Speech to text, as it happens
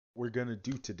we're gonna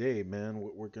do today, man,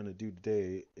 what we're gonna do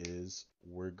today is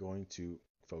we're going to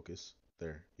focus.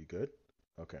 There, you good?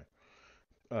 Okay.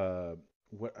 Uh,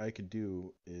 what I can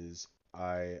do is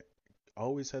I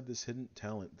always had this hidden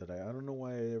talent that I don't know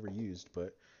why I ever used,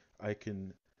 but I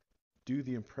can do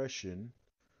the impression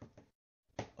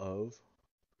of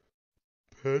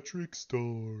Patrick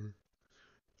Star.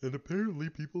 And apparently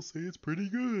people say it's pretty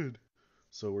good.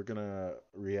 So we're gonna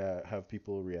have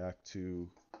people react to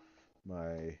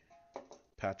my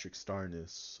Patrick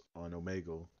Starness on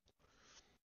Omegle,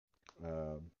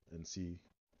 and see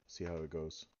how it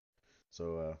goes.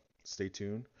 So stay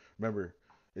tuned. Remember,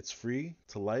 it's free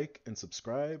to like and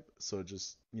subscribe. So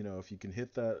just if you can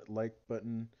hit that like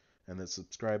button and the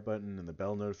subscribe button and the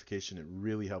bell notification, it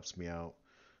really helps me out,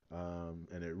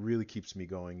 and it really keeps me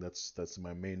going. That's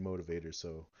my main motivator.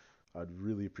 So I'd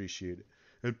really appreciate it,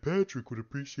 and Patrick would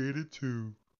appreciate it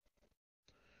too.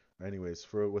 Anyways,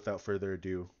 without further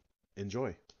ado,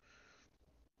 enjoy.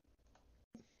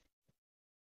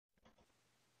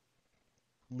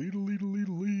 Leedle leedle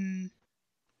leedle lee.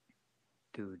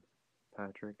 Dude,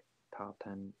 Patrick, top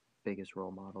 10 biggest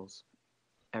role models.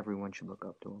 Everyone should look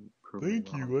up to him.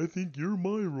 Thank you. I think you're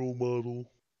my role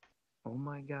model. Oh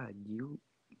my god,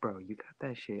 bro, you got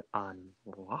that shit on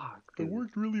lock, I dude.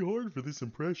 worked really hard for this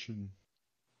impression.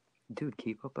 Dude,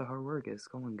 keep up the hard work. It's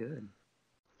going good.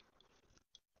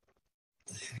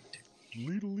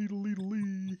 Leedle leedle leedle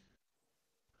lee.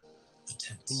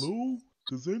 Hello?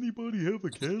 Does anybody have a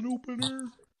can opener?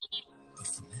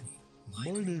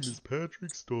 My name is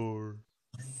Patrick Star.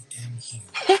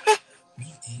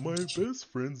 My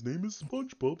best friend's name is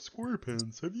SpongeBob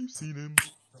SquarePants. Have you seen him?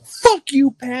 Fuck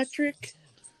you, Patrick.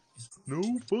 No,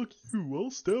 fuck you.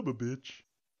 I'll stab a bitch.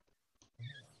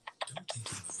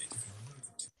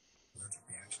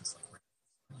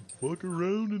 Fuck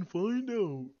around and find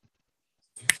out.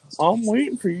 I'm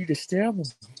waiting for you to stab him.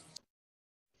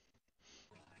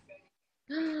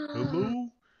 Hello?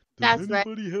 Does That's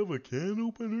anybody have a can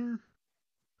opener?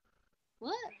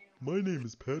 What? My name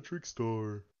is Patrick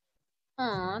Star.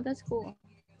 Aw, that's cool.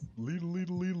 Leedle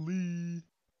leedle leedle lee.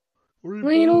 Alright,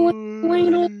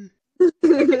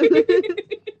 bye.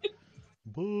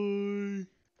 Bye.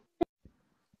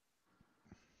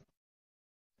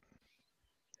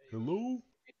 Hello?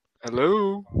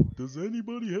 Hello? Does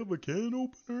anybody have a can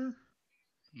opener?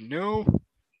 No.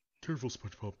 Careful,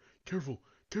 SpongeBob. Careful.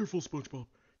 Careful, SpongeBob.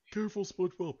 Careful,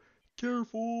 SpongeBob.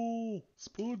 Careful,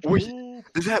 SpongeBob. Wait,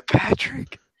 is that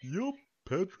Patrick? Yup,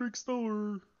 Patrick Star.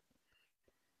 You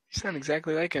sound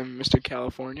exactly like him, Mr.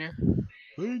 California.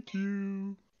 Thank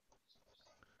you.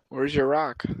 Where's your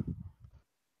rock?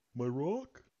 My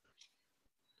rock?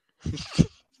 You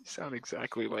sound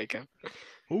exactly like him.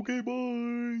 Okay,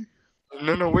 bye.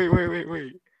 No, wait.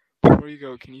 Before you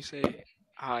go, can you say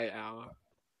hi, Al?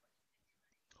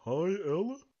 Hi,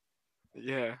 Ella?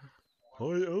 Yeah.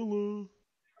 Hi, Ella.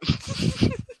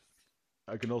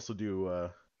 I can also do,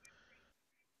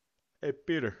 hey,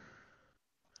 Peter.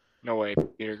 No way,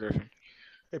 Peter Griffin.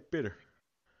 Hey, Peter.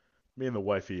 Me and the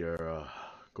wifey are,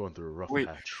 going through a rough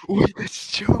patch. Wait,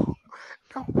 that's Joe.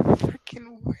 No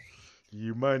freaking way.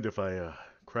 You mind if I,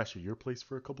 crash at your place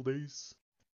for a couple days?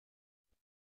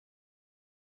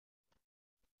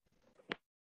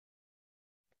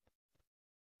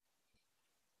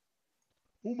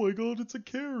 Oh my god, it's a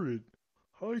carrot!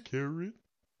 Hi, carrot.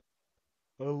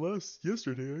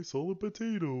 Yesterday I saw a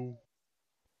potato.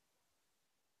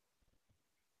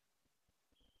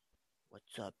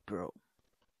 What's up, bro?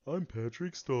 I'm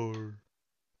Patrick Star.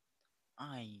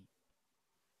 I'm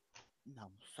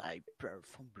Cyber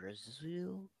from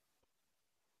Brazil.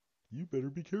 You better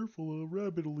be careful, a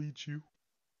rabbit will eat you.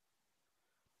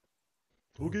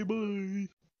 Okay, bye.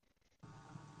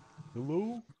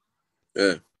 Hello?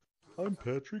 Yeah. I'm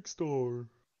Patrick Star.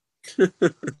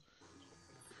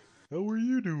 How are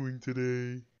you doing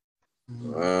today?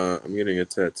 I'm getting a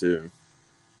tattoo.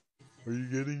 Are you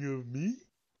getting of me?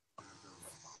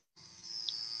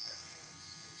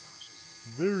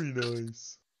 Very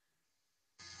nice.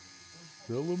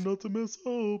 Tell him not to mess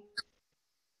up.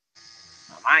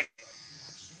 Alright.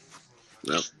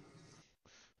 Yep.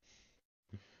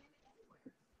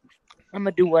 I'm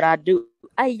gonna do what I do.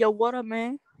 Hey, yo, what up,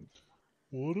 man?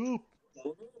 What up?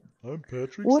 I'm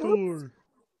Patrick What Star.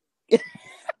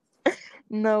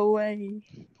 No way.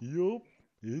 Yup,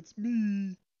 it's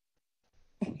me.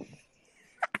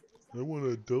 I want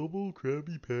a double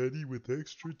Krabby Patty with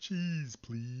extra cheese,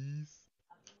 please.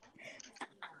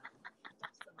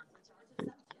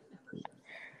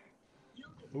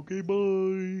 Okay,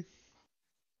 bye.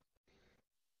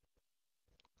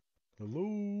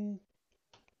 Hello?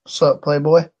 What's up,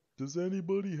 Playboy? Does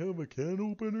anybody have a can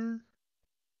opener?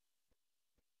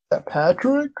 That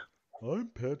Patrick? I'm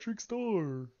Patrick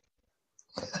Star.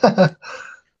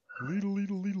 Little,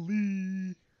 little, little,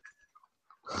 lee.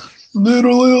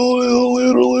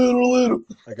 Little.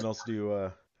 I can also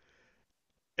do,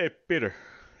 hey, Peter.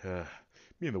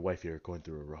 Me and the wife here are going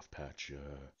through a rough patch. You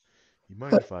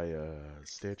mind if I,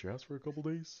 stay at your house for a couple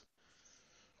days?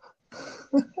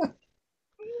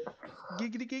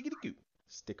 Giggity, giggity, goo.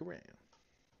 Stick around.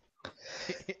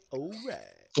 Alright.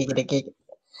 Giggity.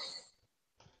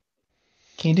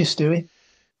 Can you do Stewie?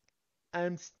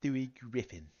 I'm Stewie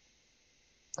Griffin.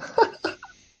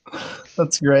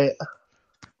 That's great.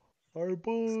 Alright,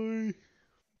 bye.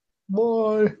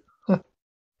 Bye.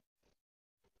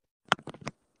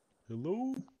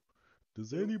 Hello?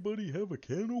 Does anybody have a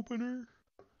can opener?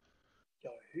 Yo,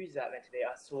 who's that meant to be?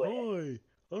 I swear. Hi,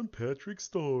 I'm Patrick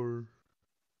Star.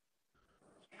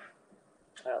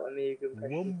 Let me give a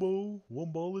impression.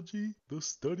 Wombology, the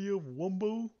study of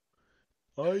Wumbo.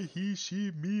 I, he,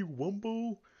 she, me,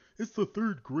 Wumbo. It's the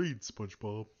 3rd grade,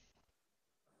 SpongeBob.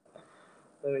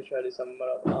 Let me try to do something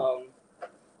about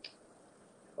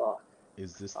fuck.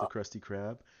 Is this the Krusty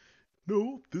Krab?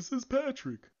 No, this is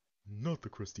Patrick, not the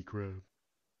Krusty Krab.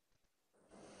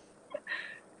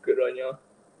 Good on ya.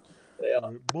 Yeah.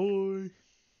 Alright, bye.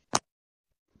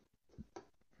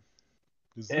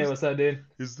 Hey, what's up, dude?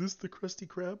 Is this the Krusty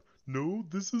Krab? No,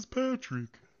 this is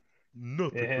Patrick,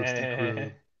 not the Krusty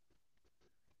Krab.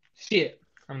 Shit,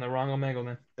 I'm the wrong Omegle,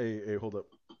 man. Hey, hold up.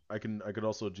 I could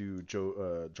also do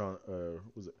Joe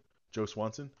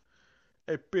Swanson?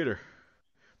 Hey, Peter.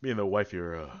 Me and the wife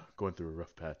here are going through a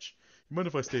rough patch. You mind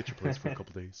if I stay at your place for a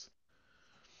couple days?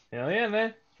 Hell yeah, man.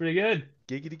 It's pretty good.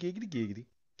 Giggity, giggity, giggity.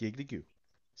 Giggity goo.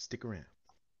 Stick around.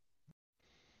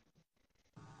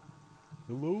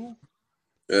 Hello?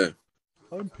 Yeah.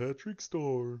 I'm Patrick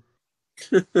Star.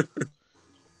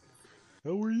 How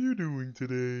are you doing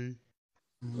today?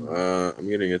 I'm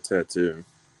getting a tattoo.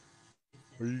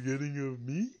 Are you getting of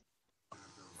me?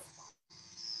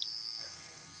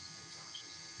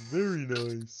 Very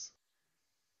nice.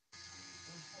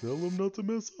 Tell him not to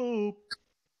mess up.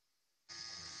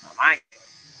 Mike.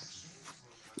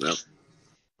 Yep.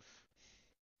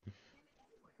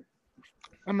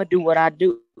 I'ma do what I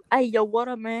do. Hey, yo, what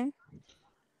up, man?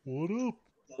 What up?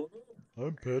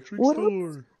 I'm Patrick What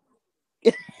Star.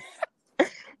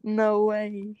 No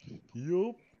way.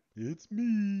 Yup, it's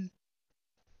me.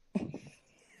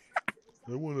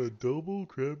 I want a double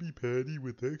Krabby Patty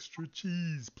with extra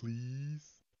cheese,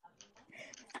 please.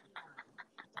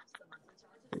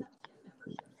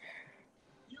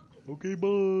 Okay,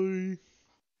 bye.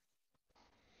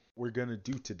 We're gonna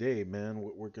do today, man.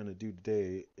 What we're gonna do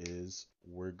today is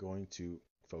we're going to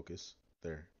focus.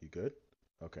 There, you good?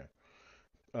 Okay.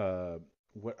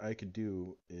 What I can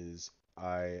do is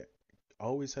I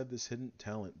always had this hidden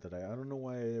talent that I don't know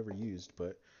why I ever used,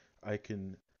 but I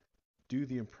can do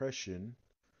the impression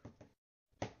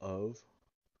of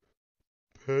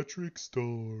Patrick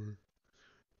Star.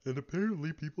 And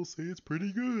apparently people say it's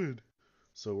pretty good.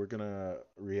 So we're gonna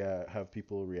have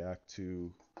people react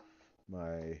to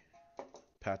my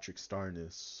Patrick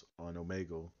Starness on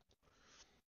Omegle,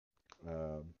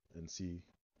 and see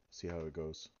how it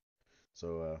goes.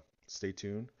 So stay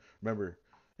tuned. Remember,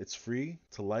 it's free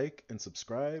to like and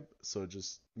subscribe. So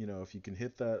just, if you can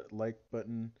hit that like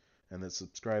button and the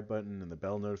subscribe button and the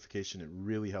bell notification, it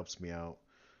really helps me out.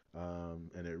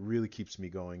 And it really keeps me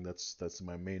going. That's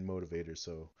my main motivator.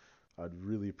 So I'd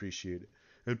really appreciate it.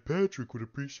 And Patrick would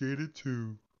appreciate it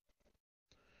too.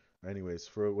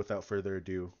 Anyways, without further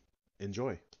ado,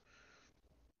 enjoy.